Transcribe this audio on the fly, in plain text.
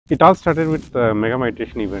It all started with a mega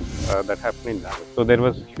meditation event that happened in Dallas. So there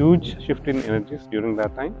was huge shift in energies during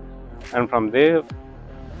that time, and from there,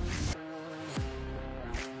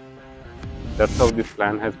 that's how this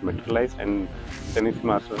plan has materialized. And tennis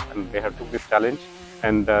masters, and they have took this challenge,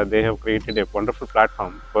 and they have created a wonderful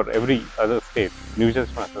platform for every other state, New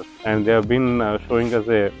Jersey masters, and they have been showing us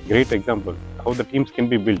a great example how the teams can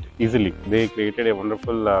be built easily. They created a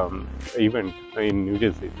wonderful event in New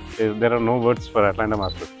Jersey. There are no words for Atlanta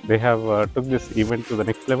Masters. They have took this event to the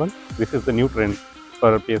next level. This is the new trend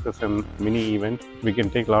for PSSM mini event. We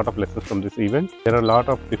can take a lot of lessons from this event. There are a lot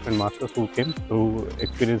of different masters who came, who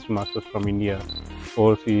experienced masters from India,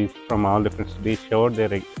 overseas, from all different states. They showed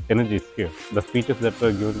their energies here. The speeches that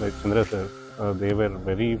were given by Chandra sir, they were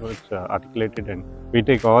very much articulated, and we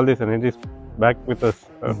take all these energies back with us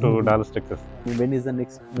to Dallas, Texas. When is the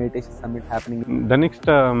next meditation summit happening? The next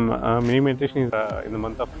mini meditation is in the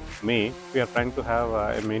month of May. We are trying to have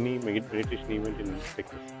a mini meditation event in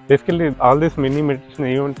Texas. Basically, all these mini meditation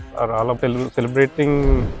events are all about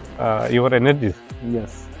celebrating your energies.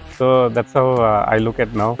 Yes. So that's how I look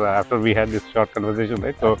at now after we had this short conversation,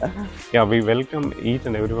 right? So yeah, we welcome each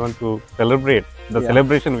and everyone to celebrate the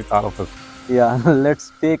celebration with all of us. Yeah,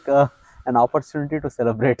 let's take an opportunity to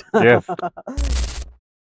celebrate. Yes.